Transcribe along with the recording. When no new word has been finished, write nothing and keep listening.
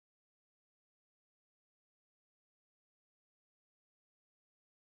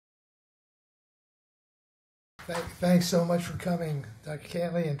Thanks so much for coming, Dr.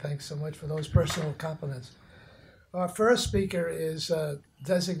 Cantley, and thanks so much for those personal compliments. Our first speaker is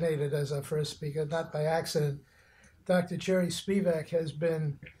designated as our first speaker, not by accident. Dr. Jerry Spivak has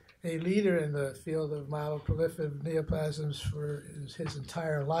been a leader in the field of myeloproliferative neoplasms for his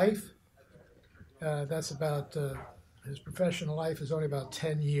entire life. That's about, his professional life is only about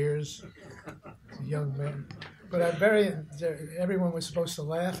 10 years. He's a young man. But everyone was supposed to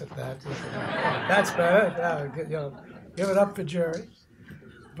laugh at that. That's better. Give it up for Jerry.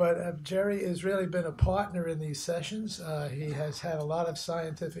 But Jerry has really been a partner in these sessions. He has had a lot of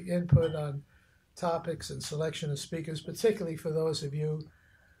scientific input on topics and selection of speakers, particularly for those of you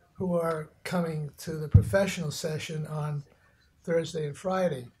who are coming to the professional session on Thursday and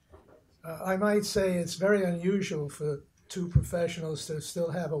Friday. I might say it's very unusual for two professionals to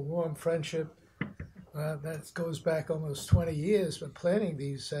still have a warm friendship. That goes back almost 20 years for planning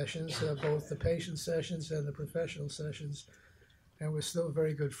these sessions, both the patient sessions and the professional sessions. And we're still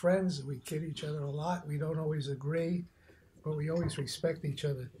very good friends. We kid each other a lot. We don't always agree, but we always respect each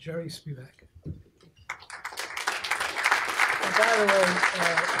other. Jerry Spivak. And by the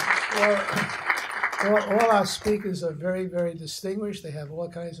way, all our speakers are very, very distinguished. They have all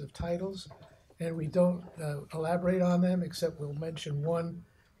kinds of titles, and we don't elaborate on them, except we'll mention one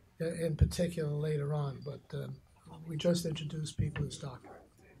in particular later on. But we just introduce people as doctor.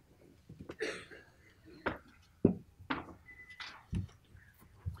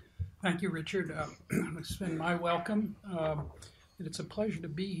 Thank you, Richard. It's been my welcome. It's a pleasure to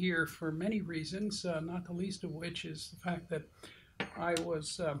be here for many reasons, not the least of which is the fact that I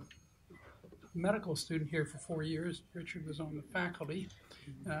was a medical student here for 4 years. Richard was on the faculty,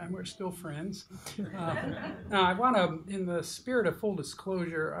 and we're still friends. Now, I want to, in the spirit of full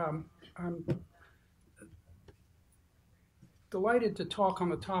disclosure, I'm delighted to talk on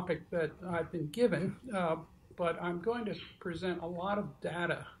the topic that I've been given, but I'm going to present a lot of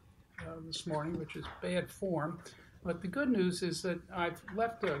data this morning, which is bad form. But the good news is that I've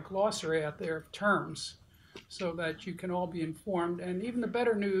left a glossary out there of terms so that you can all be informed. And even the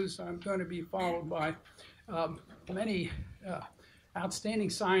better news, I'm going to be followed by many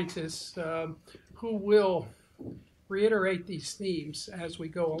outstanding scientists who will reiterate these themes as we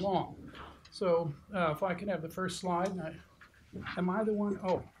go along. So if I can have the first slide. Am I the one?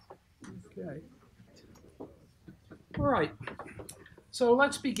 Oh, okay. All right. So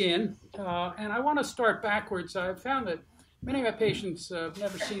let's begin, and I want to start backwards. I've found that many of my patients have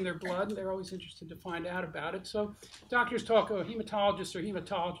never seen their blood, and they're always interested to find out about it. So doctors talk of hematologists or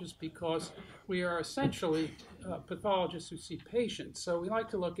hematologists because we are essentially pathologists who see patients. So we like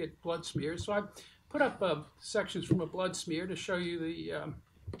to look at blood smears. So I've put up sections from a blood smear to show you the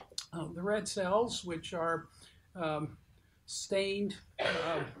red cells, which are stained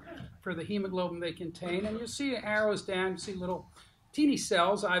for the hemoglobin they contain. And you see arrows down, you see little teeny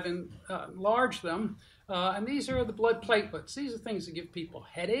cells. I've enlarged them, and these are the blood platelets. These are things that give people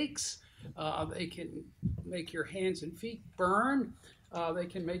headaches. They can make your hands and feet burn. They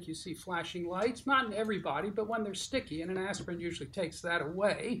can make you see flashing lights, not in everybody, but when they're sticky, and an aspirin usually takes that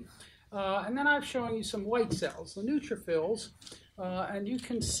away. And then I've shown you some white cells, the neutrophils, and you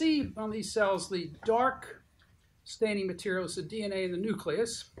can see on these cells the dark staining materials, the DNA in the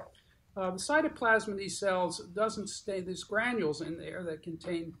nucleus. The cytoplasm of these cells doesn't stain. There's granules in there that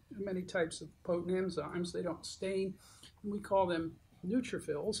contain many types of potent enzymes. They don't stain. We call them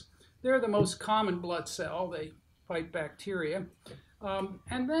neutrophils. They're the most common blood cell. They fight bacteria.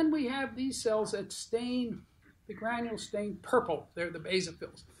 And then we have these cells that stain, the granules stain purple. They're the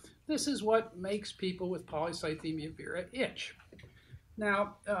basophils. This is what makes people with polycythemia vera itch.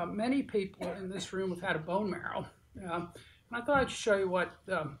 Now, many people in this room have had a bone marrow. And I thought I'd show you what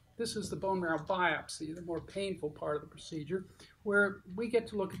this is the bone marrow biopsy, the more painful part of the procedure, where we get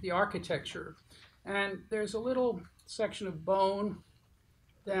to look at the architecture. And there's a little section of bone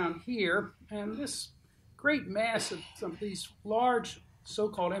down here, and this great mass of some of these large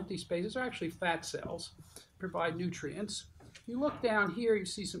so-called empty spaces are actually fat cells, provide nutrients. If you look down here, you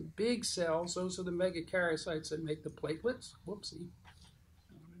see some big cells. Those are the megakaryocytes that make the platelets. Whoopsie.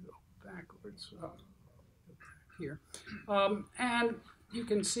 I want to go backwards. Here. And you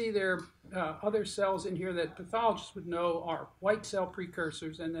can see there are other cells in here that pathologists would know are white cell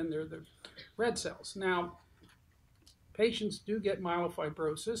precursors, and then there are the red cells. Now, patients do get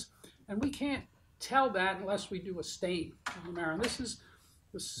myelofibrosis, and we can't tell that unless we do a stain of the marrow. And this is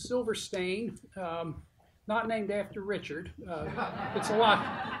the silver stain, not named after Richard. It's a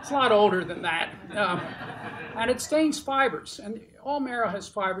lot older than that. And it stains fibers, and all marrow has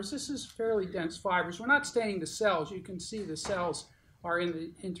fibers. This is fairly dense fibers. We're not staining the cells. You can see the cells are in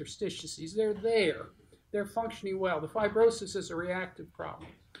the interstices. They're there, they're functioning well. The fibrosis is a reactive problem.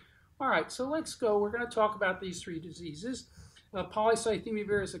 All right, so let's go. We're going to talk about these three diseases. Polycythemia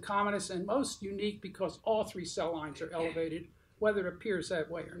vera is the commonest and most unique because all three cell lines are elevated, whether it appears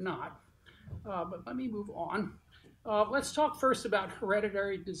that way or not. But let me move on. Let's talk first about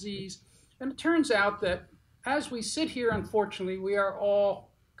hereditary disease. And it turns out that as we sit here, unfortunately, we are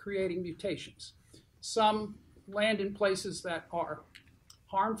all creating mutations. Some land in places that are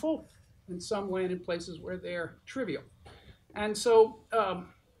harmful, and some land in places where they're trivial. And so,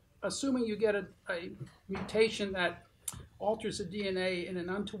 assuming you get a mutation that alters the DNA in an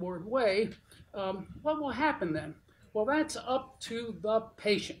untoward way, what will happen then? Well, that's up to the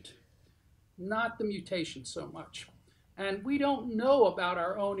patient, not the mutation so much. And we don't know about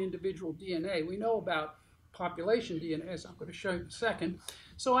our own individual DNA. We know about population DNA, as I'm going to show you in a second.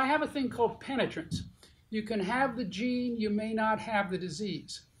 So I have a thing called penetrance. You can have the gene, you may not have the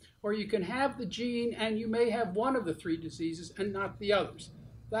disease. Or you can have the gene and you may have one of the three diseases and not the others.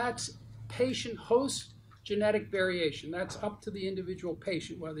 That's patient-host genetic variation. That's up to the individual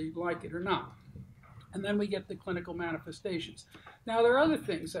patient, whether you like it or not. And then we get the clinical manifestations. Now, there are other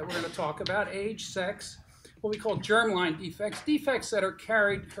things that we're going to talk about: age, sex, what we call germline defects, defects that are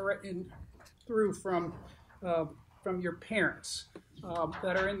carried through from your parents,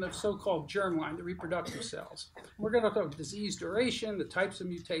 that are in the so-called germline, the reproductive cells. We're going to talk disease duration, the types of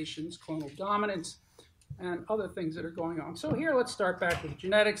mutations, clonal dominance, and other things that are going on. So here, let's start back with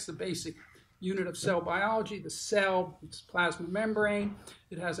genetics, the basic unit of cell biology. The cell, its plasma membrane.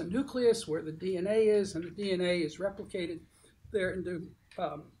 It has a nucleus where the DNA is, and the DNA is replicated there into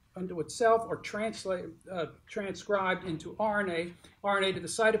itself or transcribed into RNA to the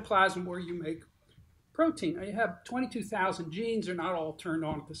cytoplasm where you make protein. Now you have 22,000 genes. They're not all turned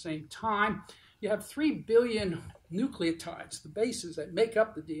on at the same time. You have 3 billion nucleotides, the bases that make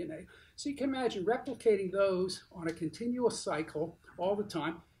up the DNA. So you can imagine replicating those on a continuous cycle all the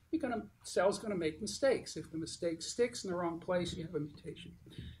time. Cell's going to make mistakes. If the mistake sticks in the wrong place, you have a mutation.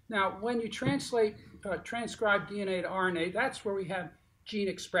 Now, when you transcribe DNA to RNA, that's where we have gene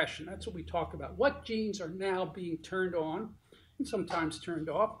expression. That's what we talk about. What genes are now being turned on and sometimes turned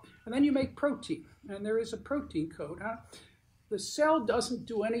off? And then you make protein, and there is a protein code. The cell doesn't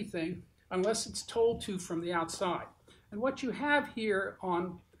do anything unless it's told to from the outside. And what you have here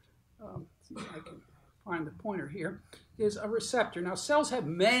on, see if I can find the pointer here, is a receptor. Now, cells have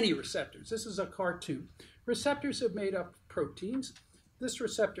many receptors. This is a cartoon. Receptors have made up proteins. This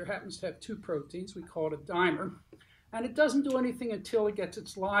receptor happens to have 2 proteins. We call it a dimer. And it doesn't do anything until it gets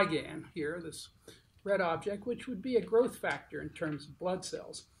its ligand here, this red object, which would be a growth factor in terms of blood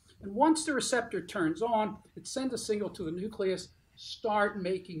cells. And once the receptor turns on, it sends a signal to the nucleus, start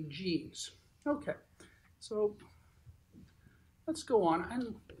making genes. Okay, so let's go on.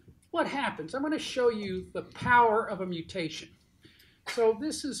 And what happens? I'm going to show you the power of a mutation. So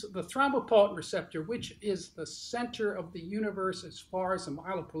this is the thrombopoietin receptor, which is the center of the universe as far as the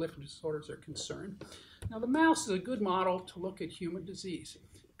myeloproliferative disorders are concerned. Now, the mouse is a good model to look at human disease.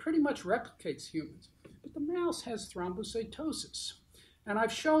 It pretty much replicates humans. But the mouse has thrombocytosis. And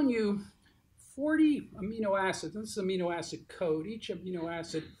I've shown you 40 amino acids. This is amino acid code. Each amino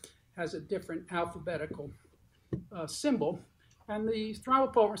acid has a different alphabetical symbol. And the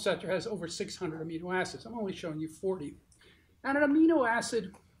thrombopoietin receptor has over 600 amino acids. I'm only showing you 40. And an amino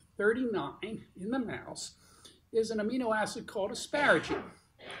acid 39 in the mouse is an amino acid called asparagine.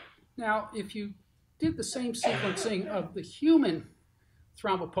 Now, if you did the same sequencing of the human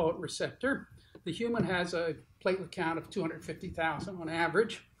thrombopoietin receptor, the human has a platelet count of 250,000 on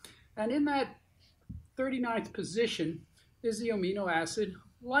average. And in that 39th position is the amino acid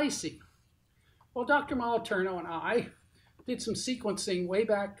lysine. Well, Dr. Moliterno and I did some sequencing way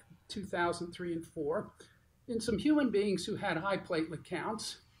back 2003 and 4 in some human beings who had high platelet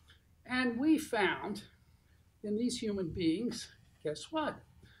counts. And we found in these human beings, guess what?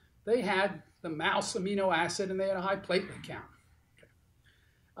 They had the mouse amino acid and they had a high platelet count.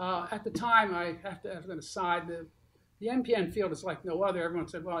 Okay. At the time, I have to have an aside, the MPN field is like no other. Everyone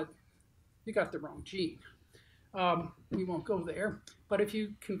said, well, you got the wrong gene. We won't go there. But if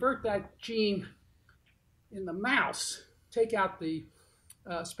you convert that gene in the mouse, take out the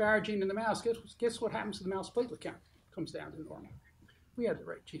asparagine in the mouse, guess what happens to the mouse platelet count? It comes down to normal. We had the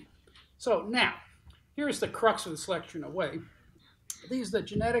right gene. So now, here's the crux of the selection away. These are the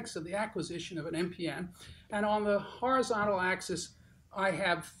genetics of the acquisition of an MPN. And on the horizontal axis, I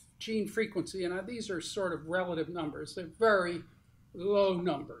have gene frequency. And these are sort of relative numbers. They're very low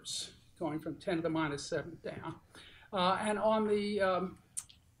numbers, going from 10 to the minus 7 down. And on the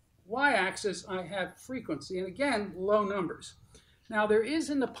y-axis, I have frequency. And again, low numbers. Now, there is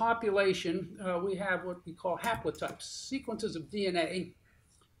in the population, we have what we call haplotypes, sequences of DNA,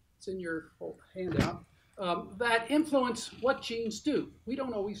 it's in your handout, that influence what genes do. We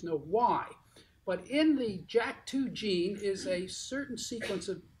don't always know why, but in the JAK2 gene is a certain sequence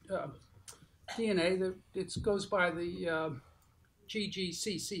of DNA that it goes by the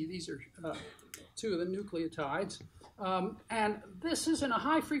GGCC. These are two of the nucleotides. And this isn't a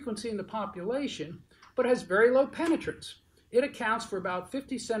high frequency in the population, but has very low penetrance. It accounts for about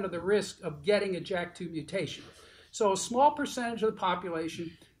 50% of the risk of getting a JAK2 mutation. So a small percentage of the population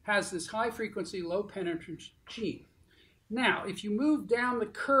has this high frequency, low penetrance gene. Now, if you move down the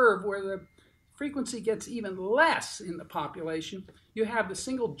curve where the frequency gets even less in the population, you have the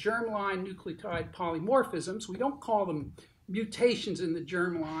single germline nucleotide polymorphisms. We don't call them mutations in the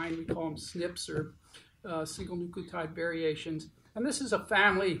germline. We call them SNPs or single nucleotide variations. And this is a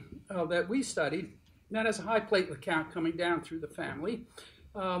family that we studied that has a high platelet count coming down through the family.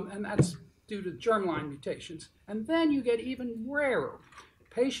 And that's due to germline mutations. And then you get even rarer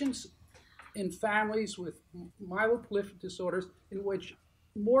patients in families with myeloproliferative disorders in which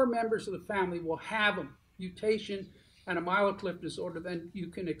more members of the family will have a mutation and a myeloproliferative disorder than you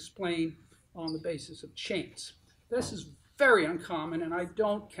can explain on the basis of chance. This is very uncommon, and I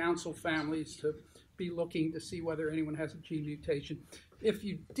don't counsel families to be looking to see whether anyone has a gene mutation. If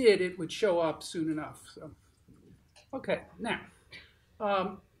you did, it would show up soon enough. So, okay, now,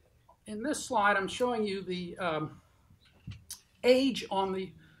 in this slide, I'm showing you the age on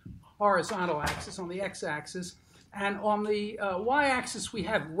the horizontal axis, on the x-axis, and on the y-axis, we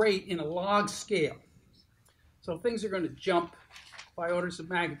have rate in a log scale. So things are going to jump by orders of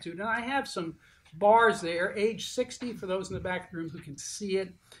magnitude. And I have some bars there, age 60 for those in the back of the room who can see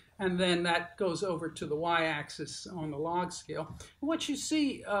it. And then that goes over to the y-axis on the log scale. And what you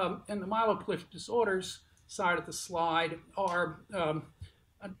see in the myeloproliferative disorders side of the slide are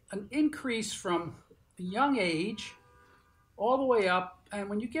an increase from a young age all the way up. And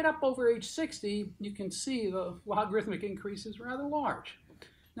when you get up over age 60, you can see the logarithmic increase is rather large.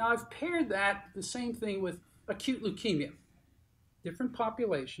 Now, I've paired that, the same thing, with acute leukemia, different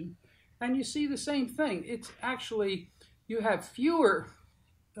population, and you see the same thing. It's actually, you have fewer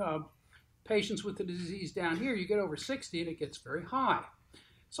patients with the disease down here. You get over 60 and it gets very high.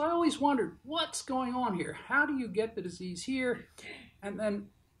 So I always wondered, what's going on here? How do you get the disease here? And then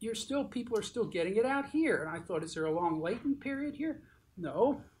people are still getting it out here. And I thought, is there a long latent period here?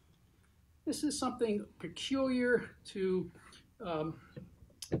 No. This is something peculiar to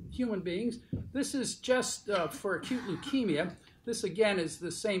human beings. This is just for acute leukemia. This, again, is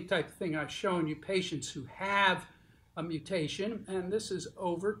the same type of thing I've shown you, patients who have a mutation, and this is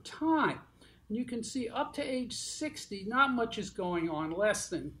over time. And you can see up to age 60, not much is going on, less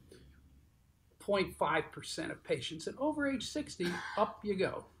than 0.5% of patients. And over age 60, up you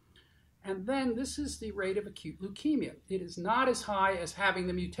go. And then this is the rate of acute leukemia. It is not as high as having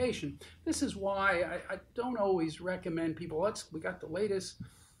the mutation. This is why I don't always recommend people, we got the latest,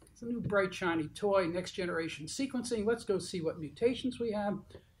 it's a new bright shiny toy, next generation sequencing, let's go see what mutations we have.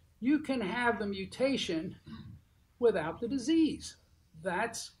 You can have the mutation without the disease.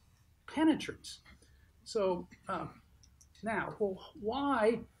 That's penetrance. So now, well,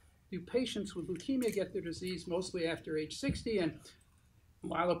 why do patients with leukemia get their disease mostly after age 60? And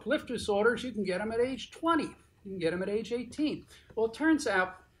myeloproliferative disorders, you can get them at age 20. You can get them at age 18. Well, it turns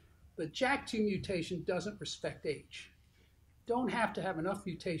out the JAK2 mutation doesn't respect age. Don't have to have enough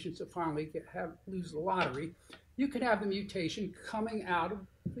mutations to finally lose the lottery. You can have the mutation coming out of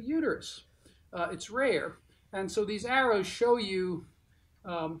the uterus. It's rare. And so these arrows show you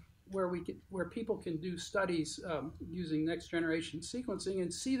where people can do studies using next generation sequencing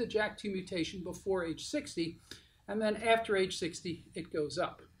and see the JAK2 mutation before age 60. And then after age 60, it goes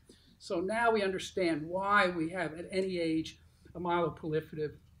up. So now we understand why we have at any age get a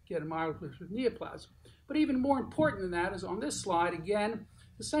myeloproliferative neoplasm. But even more important than that is on this slide, again,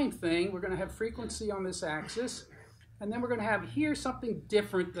 the same thing. We're going to have frequency on this axis. And then we're going to have here something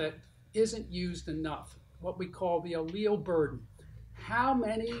different that isn't used enough, what we call the allele burden. How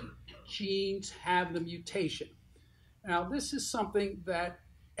many genes have the mutation? Now, this is something that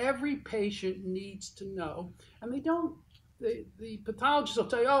every patient needs to know, and the pathologists will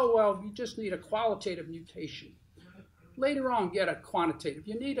tell you, oh, well, you just need a qualitative mutation. Later on, get a quantitative.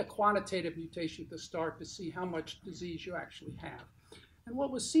 You need a quantitative mutation to start to see how much disease you actually have. And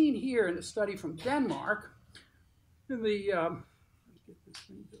what was seen here in a study from Denmark, in the, get this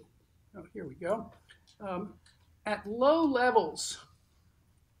thing to, oh, here we go. At low levels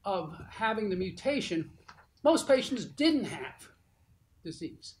of having the mutation, most patients didn't have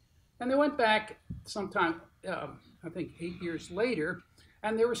disease. And they went back sometime I think 8 years later,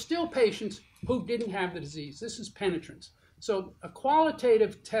 and there were still patients who didn't have the disease. This is penetrance. So a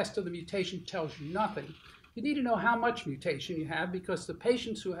qualitative test of the mutation tells you nothing. You need to know how much mutation you have, because the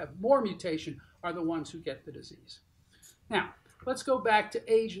patients who have more mutation are the ones who get the disease. Now, let's go back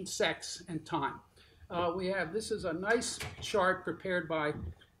to age and sex and time. This is a nice chart prepared by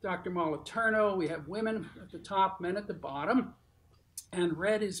Dr. Moliterno. We have women at the top, men at the bottom. And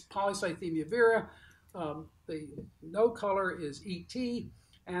red is polycythemia vera. The no color is ET,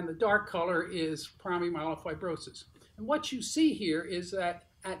 and the dark color is primary myelofibrosis. And what you see here is that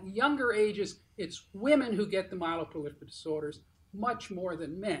at younger ages, it's women who get the myeloproliferative disorders much more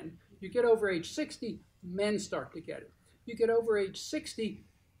than men. You get over age 60, men start to get it. You get over age 60,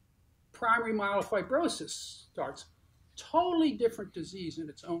 primary myelofibrosis starts. Totally different disease in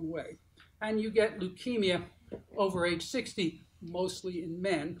its own way. And you get leukemia over age 60, mostly in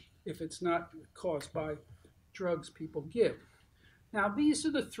men, if it's not caused by drugs people give. Now, these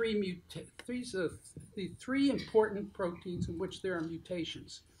are the three important proteins in which there are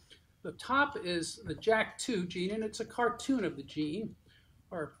mutations. The top is the JAK2 gene, and it's a cartoon of the gene,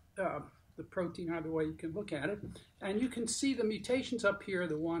 or the protein, either way you can look at it. And you can see the mutations up here,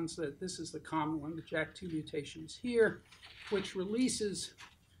 the ones that, this is the common one, the JAK2 mutation is here, which releases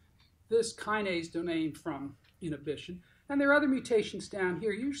this kinase domain from inhibition. And there are other mutations down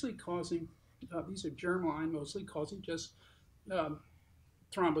here, usually causing, these are germline, mostly causing just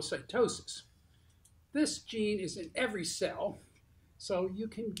thrombocytosis. This gene is in every cell, so you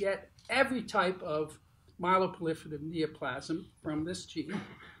can get every type of myeloproliferative neoplasm from this gene.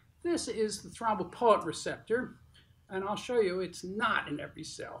 This is the thrombopoietin receptor, and I'll show you it's not in every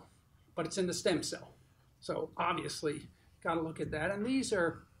cell, but it's in the stem cell. So obviously, got to look at that. And these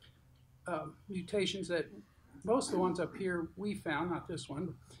are mutations that most of the ones up here we found, not this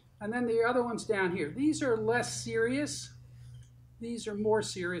one. And then the other ones down here. These are less serious. These are more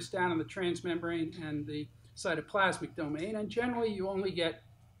serious down in the transmembrane and the cytoplasmic domain. And generally, you only get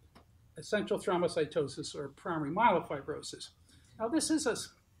essential thrombocytosis or primary myelofibrosis. Now, this is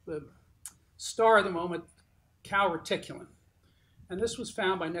the star of the moment, calreticulin. And this was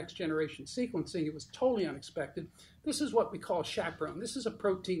found by next-generation sequencing. It was totally unexpected. This is what we call chaperone. This is a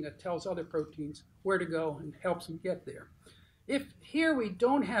protein that tells other proteins where to go and helps them get there. If here we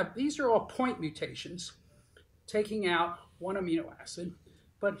don't have, these are all point mutations, taking out one amino acid.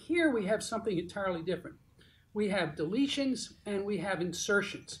 But here we have something entirely different. We have deletions and we have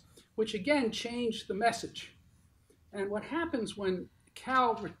insertions, which again change the message. And what happens when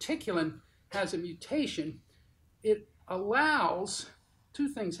calreticulin has a mutation, it allows two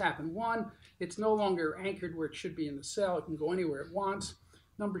things happen. One, it's no longer anchored where it should be in the cell. It can go anywhere it wants.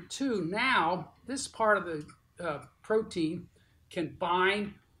 Number two, now this part of the protein can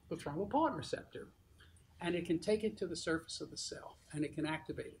bind the thrombopoietin receptor, and it can take it to the surface of the cell, and it can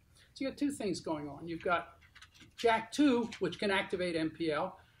activate it. So you have two things going on. You've got JAK2, which can activate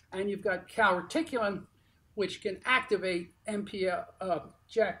MPL, and you've got calreticulin, which can activate MPL,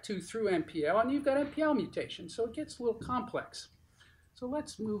 JAK2 through MPL, and you've got MPL mutation, so it gets a little complex. So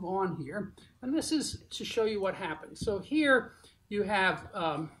let's move on here, and this is to show you what happens. So here you have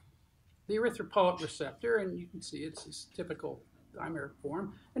the erythropoietin receptor, and you can see it's this typical dimeric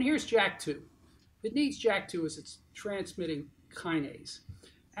form, and here's JAK2. It needs JAK2 as its transmitting kinase.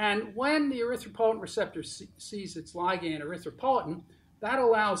 And when the erythropoietin receptor sees its ligand erythropoietin, that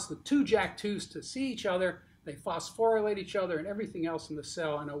allows the two JAK2s to see each other, they phosphorylate each other and everything else in the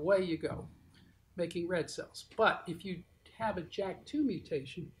cell, and away you go, making red cells. But if you have a JAK2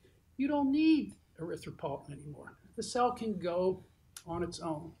 mutation, you don't need erythropoietin anymore. The cell can go on its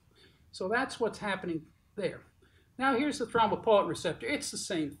own. So that's what's happening there. Now here's the thrombopoietin receptor. It's the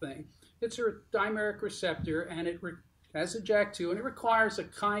same thing. It's a dimeric receptor, and it has a JAK2, and it requires a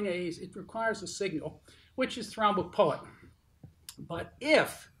kinase. It requires a signal, which is thrombopoietin. But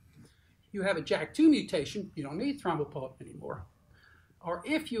if you have a JAK2 mutation, you don't need thrombopoietin anymore. Or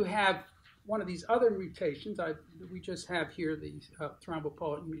if you have one of these other mutations, we just have here these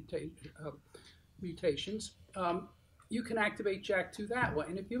thrombopoietin mutations, you can activate JAK2 that way.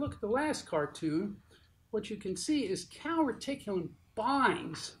 And if you look at the last cartoon, what you can see is calreticulin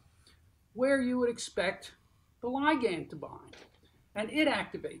binds where you would expect the ligand to bind, and it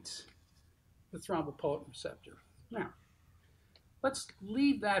activates the thrombopoietin receptor. Now, let's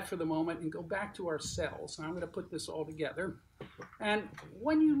leave that for the moment and go back to our cells. And I'm going to put this all together. And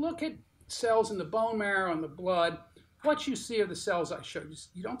when you look at cells in the bone marrow and the blood, what you see are the cells I showed you.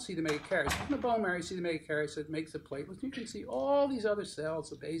 You don't see the megakaryocytes. In the bone marrow, you see the megakaryocytes that makes the platelets. You can see all these other cells,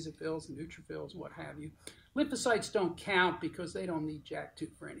 the basophils, the neutrophils, what have you. Lymphocytes don't count because they don't need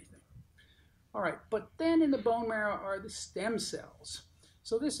JAK2 for anything. All right, but then in the bone marrow are the stem cells.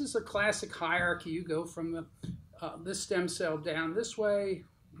 So this is a classic hierarchy. You go from this stem cell down this way,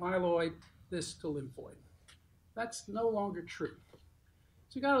 myeloid, this to lymphoid. That's no longer true.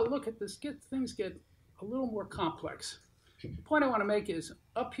 So you got to look at this, things get a little more complex. The point I want to make is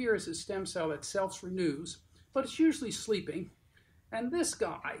up here is a stem cell that self-renews, but it's usually sleeping. And this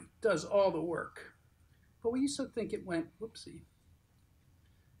guy does all the work. But we used to think it went, whoopsie.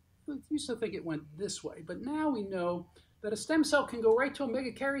 We used to think it went this way. But now we know that a stem cell can go right to a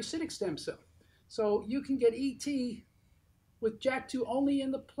megakaryocytic stem cell. So you can get ET with JAK2 only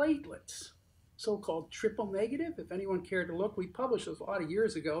in the platelets, so-called triple negative. If anyone cared to look, we published this a lot of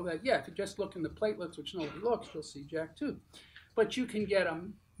years ago that, yeah, if you just look in the platelets, which nobody looks, you'll see JAK2. But you can get a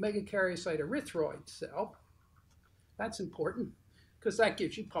megakaryocyte erythroid cell. That's important because that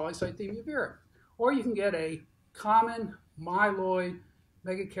gives you polycythemia vera. Or you can get a common myeloid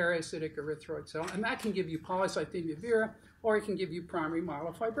megakaryocytic erythroid cell, and that can give you polycythemia vera, or it can give you primary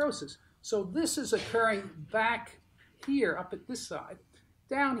myelofibrosis. So this is occurring back here, up at this side.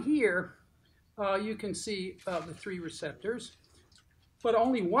 Down here, you can see the 3 receptors, but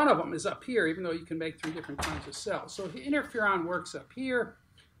only one of them is up here, even though you can make 3 different kinds of cells. So the interferon works up here,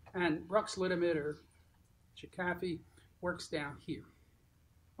 and ruxolitinib or Jakafi works down here.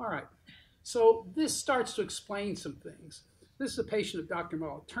 All right, so this starts to explain some things. This is a patient of Dr.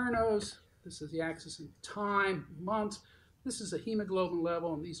 Moliterno's. This is the axis in time, months. This is a hemoglobin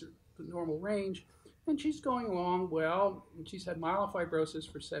level, and these are the normal range. And she's going along well, and she's had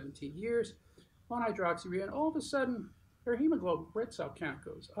myelofibrosis for 17 years, on hydroxyurea, and all of a sudden, her hemoglobin red cell count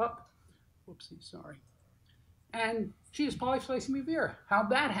goes up. Whoopsie, sorry. And she has polycythemia vera.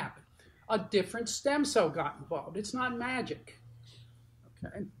 How'd that happen? A different stem cell got involved. It's not magic.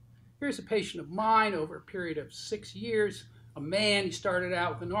 Okay. Here's a patient of mine over a period of 6 years. A man, he started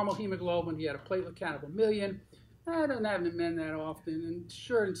out with a normal hemoglobin. He had a platelet count of 1 million. I don't have him in that often. And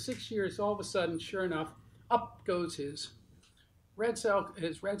sure, in 6 years, all of a sudden, sure enough, up goes his red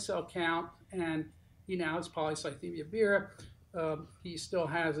cell count, and he now has polycythemia vera. He still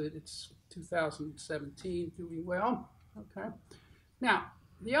has it. It's 2017, doing well. Okay. Now,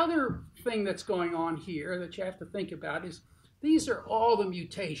 the other thing that's going on here that you have to think about is these are all the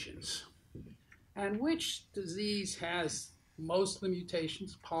mutations. And which disease has most of the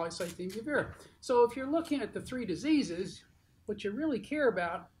mutations? Polycythemia vera. So if you're looking at the 3 diseases, what you really care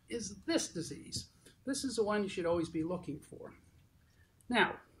about is this disease. This is the one you should always be looking for.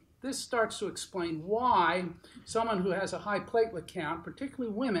 Now, this starts to explain why someone who has a high platelet count,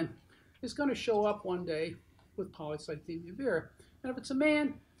 particularly women, is going to show up one day with polycythemia vera. And if it's a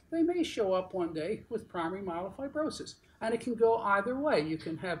man, they may show up one day with primary myelofibrosis. And it can go either way. You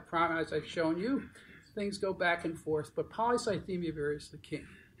can have primary, as I've shown you, things go back and forth, but polycythemia vera is the king.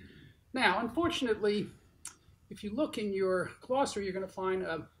 Now, unfortunately, if you look in your glossary, you're going to find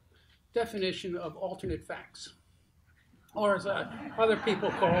a definition of alternate facts, or as other people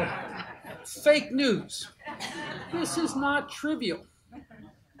call fake news. This is not trivial.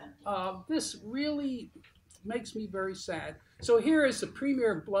 This really makes me very sad. So here is the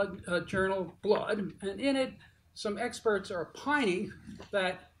premier blood journal, Blood, and in it, some experts are opining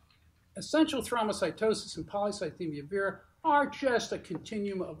that essential thrombocytosis and polycythemia vera are just a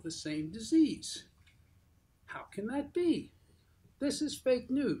continuum of the same disease. How can that be? This is fake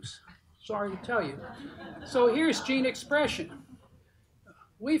news. Sorry to tell you. So here's gene expression.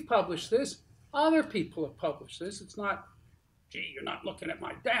 We've published this. Other people have published this. It's not, gee, you're not looking at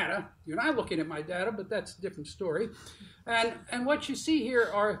my data. You're not looking at my data, but that's a different story. And what you see here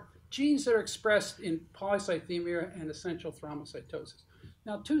are genes that are expressed in polycythemia and essential thrombocytosis.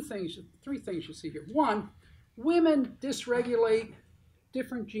 Now, 3 things you see here. 1, women dysregulate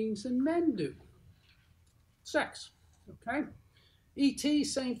different genes than men do. Sex, okay? ET,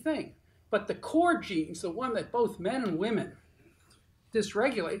 same thing. But the core genes, the one that both men and women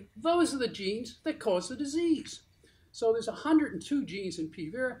dysregulate, those are the genes that cause the disease. So there's 102 genes in P.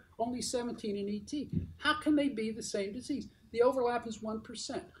 vera, only 17 in ET. How can they be the same disease? The overlap is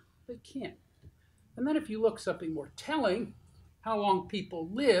 1%. They can't. And then if you look something more telling, how long people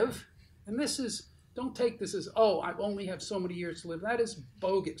live, and this is, don't take this as, oh, I only have so many years to live. That is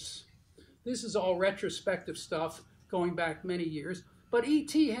bogus. This is all retrospective stuff going back many years. But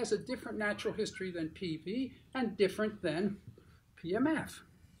ET has a different natural history than PV and different than PMF.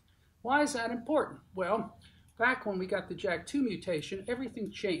 Why is that important? Well, back when we got the JAK2 mutation, everything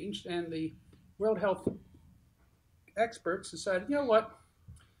changed, and the World Health experts decided, you know what,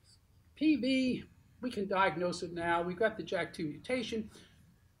 PV, we can diagnose it now. We've got the JAK2 mutation.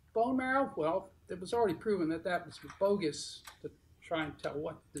 Bone marrow, well, it was already proven that that was bogus. The try and tell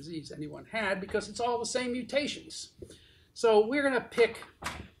what disease anyone had because it's all the same mutations. So we're going to pick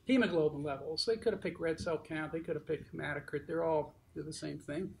hemoglobin levels. They could have picked red cell count. They could have picked hematocrit. They're all the same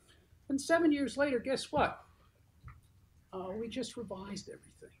thing. And 7 years later, guess what? We just revised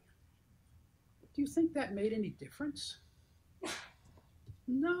everything. Do you think that made any difference?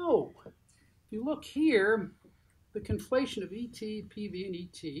 No. If you look here, the conflation of ET, PV, and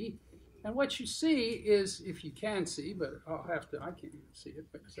ET, and what you see is, if you can see, but I can't even see it,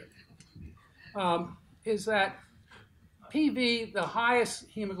 but is that PV, the highest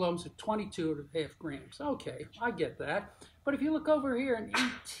hemoglobins are 22.5 grams. Okay, I get that. But if you look over here in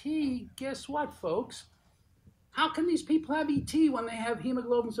ET, guess what, folks? How can these people have ET when they have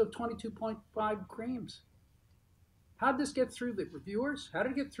hemoglobins of 22.5 grams? How did this get through the reviewers? How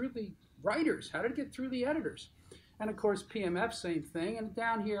did it get through the writers? How did it get through the editors? And of course, PMF, same thing. And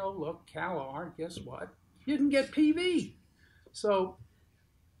down here, oh look, CalR, guess what? You can get PV. So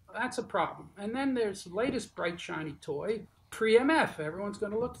that's a problem. And then there's the latest bright, shiny toy, pre-MF. Everyone's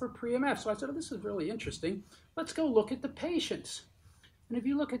going to look for pre-MF. So I said, oh, this is really interesting. Let's go look at the patients. And if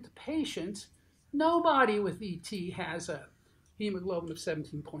you look at the patients, nobody with ET has a hemoglobin of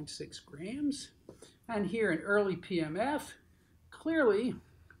 17.6 grams. And here in early PMF, clearly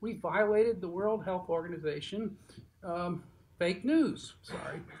we violated the World Health Organization fake news.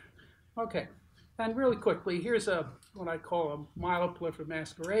 Sorry. Okay. And really quickly, here's what I call a myeloproliferative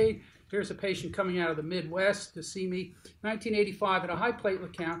masquerade. Here's a patient coming out of the Midwest to see me. 1985, had a high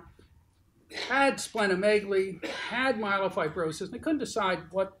platelet count, had splenomegaly, had myelofibrosis, and they couldn't decide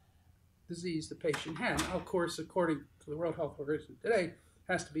what disease the patient had. Now, of course, according to the World Health Organization today, it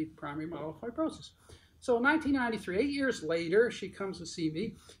has to be primary myelofibrosis. So in 1993, 8 years later, she comes to see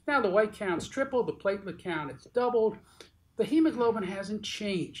me. Now the white count's tripled, the platelet count is doubled. The hemoglobin hasn't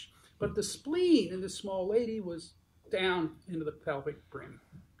changed, but the spleen in this small lady was down into the pelvic brim.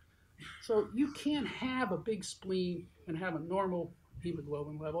 So you can't have a big spleen and have a normal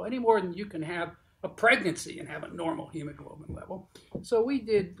hemoglobin level any more than you can have a pregnancy and have a normal hemoglobin level. So we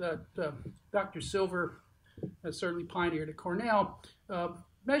did, Dr. Silver has certainly pioneered at Cornell,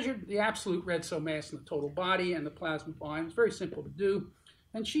 measured the absolute red cell mass in the total body and the plasma volume. It's very simple to do.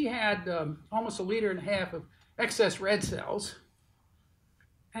 And she had almost 1.5 liters of excess red cells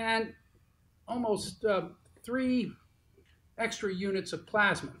and almost 3 extra units of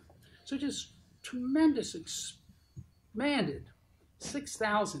plasma. So just tremendous expanded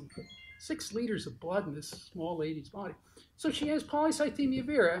 6 liters of blood in this small lady's body. So she has polycythemia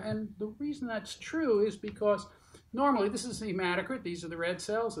vera, and the reason that's true is because normally this is the hematocrit, these are the red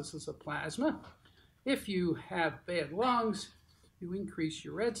cells, this is the plasma. If you have bad lungs, you increase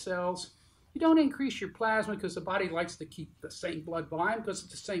your red cells. You don't increase your plasma because the body likes to keep the same blood volume because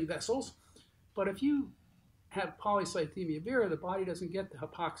it's the same vessels. But if you have polycythemia vera, the body doesn't get the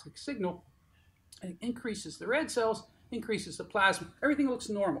hypoxic signal. It increases the red cells, increases the plasma. Everything looks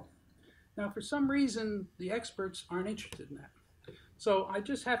normal. Now, for some reason, the experts aren't interested in that. So I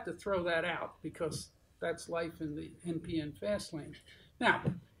just have to throw that out because that's life in the NPN fast lane. Now,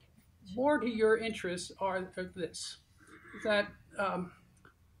 more to your interests are this, that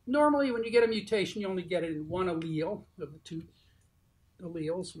normally when you get a mutation, you only get it in one allele of the 2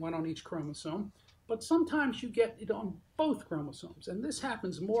 alleles, one on each chromosome. But sometimes you get it on both chromosomes. And this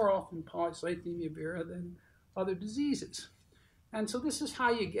happens more often in polycythemia vera than other diseases. And so this is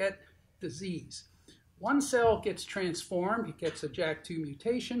how you get disease. One cell gets transformed, it gets a JAK2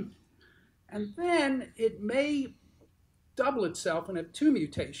 mutation, and then it may double itself and have 2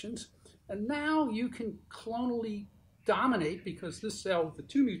 mutations, and now you can clonally dominate because this cell with the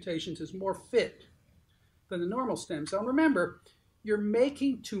 2 mutations is more fit than the normal stem cell. And remember, you're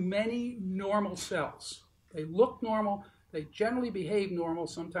making too many normal cells. They look normal, they generally behave normal.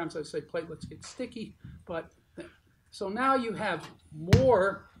 Sometimes I say platelets get sticky, but so now you have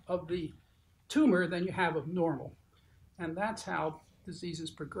more of the tumor than you have of normal. And that's how diseases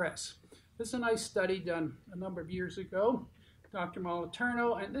progress. This is a nice study done a number of years ago, Dr.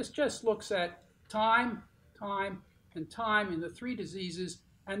 Moliterno, and this just looks at time, and time in the 3 diseases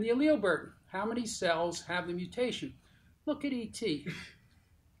and the allele burden. How many cells have the mutation? Look at ET.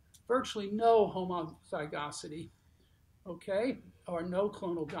 Virtually no homozygosity, okay, or no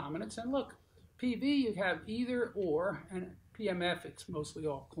clonal dominance. And look, PV, you have either or, and PMF, it's mostly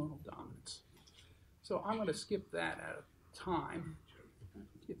all clonal dominance. So I'm going to skip that out of time.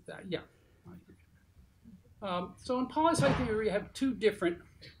 Skip that, yeah. So in polycythemia, we have 2 different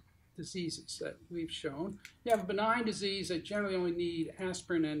diseases that we've shown. You have a benign disease that generally only need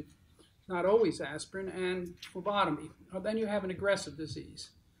aspirin and not always aspirin, and phlebotomy. Then you have an aggressive disease.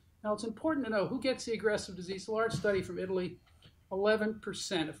 Now it's important to know who gets the aggressive disease. A large study from Italy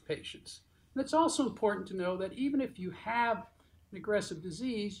 11% of patients. And it's also important to know that even if you have an aggressive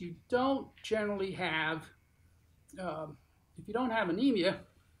disease, you don't generally have, if you don't have anemia,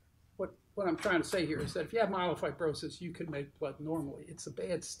 what I'm trying to say here is that if you have myelofibrosis, you can make blood normally. It's a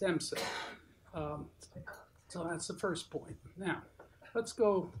bad stem cell. So that's the first point. Now, let's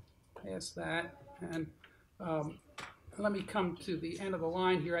go past that, and let me come to the end of the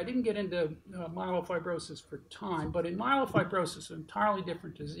line here. I didn't get into myelofibrosis for time, but in myelofibrosis, an entirely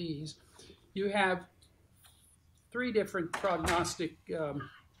different disease, you have 3 different prognostic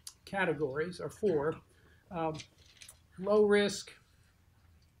categories, or 4. Low risk,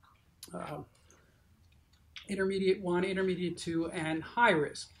 intermediate 1, intermediate 2, and high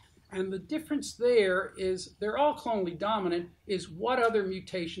risk. And the difference there is they're all clonally dominant, is what other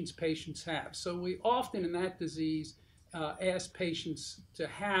mutations patients have. So we often in that disease ask patients to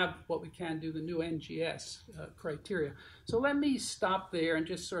have what we can do, the new NGS criteria. So let me stop there and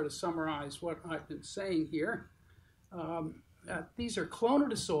just sort of summarize what I've been saying here. These are clonal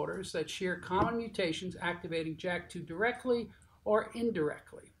disorders that share common mutations activating JAK2 directly or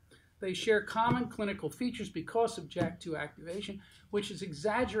indirectly. They share common clinical features because of JAK2 activation, which is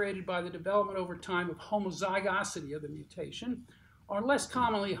exaggerated by the development over time of homozygosity of the mutation, or less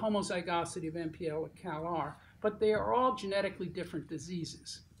commonly homozygosity of MPL or CALR, but they are all genetically different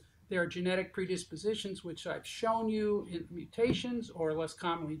diseases. There are genetic predispositions, which I've shown you in mutations, or less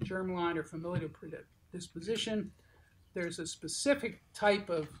commonly germline or familial predisposition. There's a specific type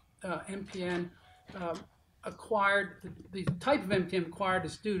of MPN acquired. The type of MPN acquired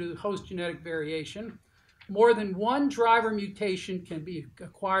is due to host genetic variation. More than one driver mutation can be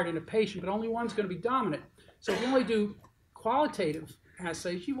acquired in a patient, but only one's going to be dominant. So if you only do qualitative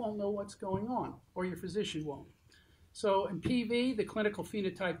assays, you won't know what's going on, or your physician won't. So in PV, the clinical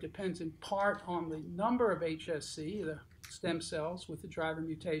phenotype depends in part on the number of HSC, the stem cells with the driver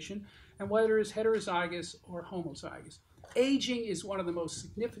mutation, and whether it is heterozygous or homozygous. Aging is one of the most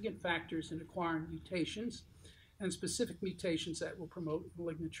significant factors in acquiring mutations, and specific mutations that will promote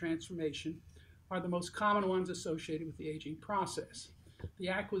malignant transformation are the most common ones associated with the aging process. The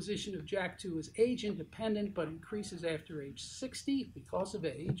acquisition of JAK2 is age-independent but increases after age 60 because of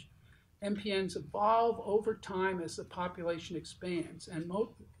age. MPNs evolve over time as the population expands, and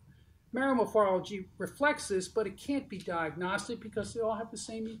marrow morphology reflects this, but it can't be diagnostic because they all have the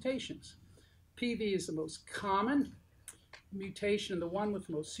same mutations. PV is the most common mutation and the one with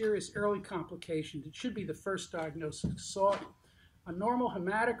the most serious early complications. It should be the first diagnosis sought. A normal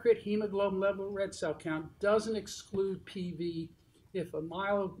hematocrit hemoglobin level red cell count doesn't exclude PV if a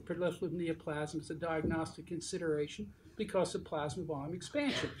myeloproliferative neoplasm is a diagnostic consideration because of plasma volume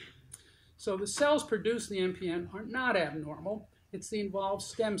expansion. So the cells produced in the MPN are not abnormal. It's the involved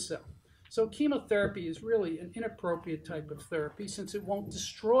stem cell. So chemotherapy is really an inappropriate type of therapy since it won't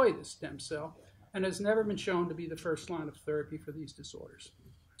destroy the stem cell and has never been shown to be the first line of therapy for these disorders.